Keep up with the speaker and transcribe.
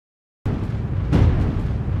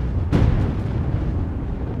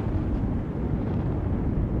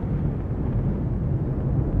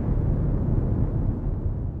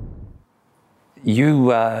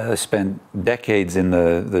You spent decades in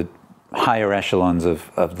the higher echelons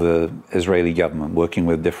of the Israeli government, working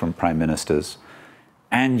with different prime ministers,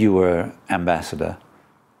 and you were ambassador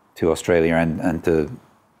to Australia and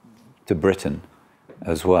to Britain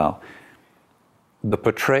as well. The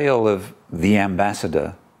portrayal of the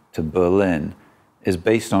ambassador to Berlin is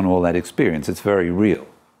based on all that experience. It's very real.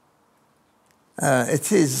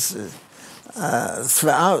 It is.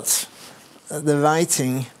 Throughout the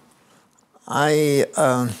writing, I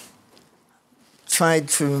tried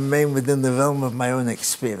to remain within the realm of my own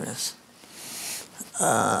experience.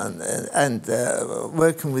 And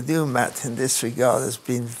working with you, Matt, in this regard has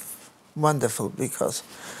been wonderful, because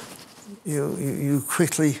you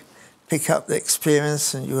quickly pick up the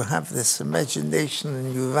experience and you have this imagination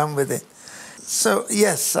and you run with it. So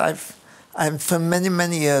yes, for many,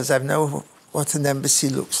 many years I've known what an embassy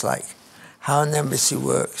looks like, how an embassy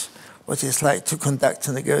works, what it's like to conduct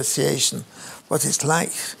a negotiation, what it's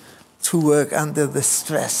like to work under the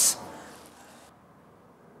stress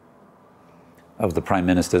of the Prime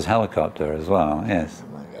Minister's helicopter as well, yes.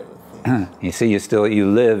 You see,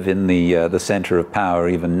 you live in the center of power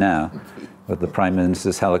even now, with the Prime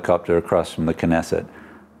Minister's helicopter across from the Knesset.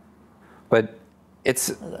 But it's,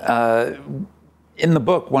 in the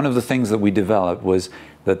book, one of the things that we developed was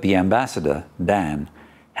that the ambassador, Dan,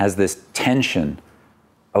 has this tension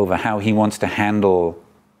over how he wants to handle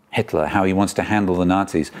Hitler, how he wants to handle the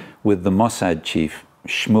Nazis, with the Mossad chief,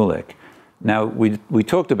 Shmulek. Now, we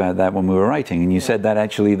talked about that when we were writing, and you said that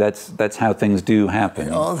actually that's how things do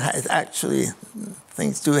happen. Actually,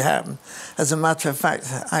 things do happen. As a matter of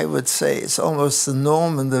fact, I would say it's almost the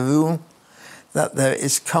norm and the rule that there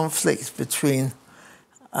is conflict between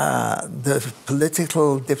the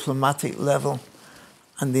political, diplomatic level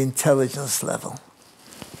and the intelligence level.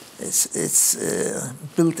 It's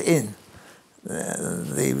built in.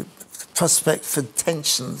 The prospect for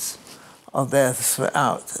tensions are there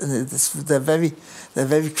throughout, and they're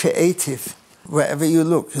very creative. Wherever you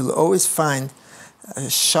look, you'll always find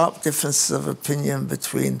sharp differences of opinion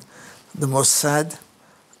between the Mossad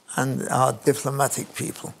and our diplomatic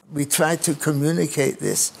people. We try to communicate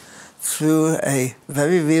this through a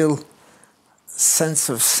very real sense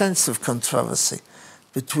of controversy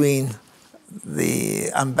between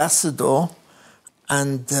the ambassador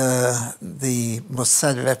and the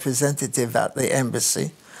Mossad representative at the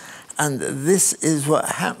embassy. And this is what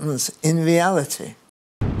happens in reality.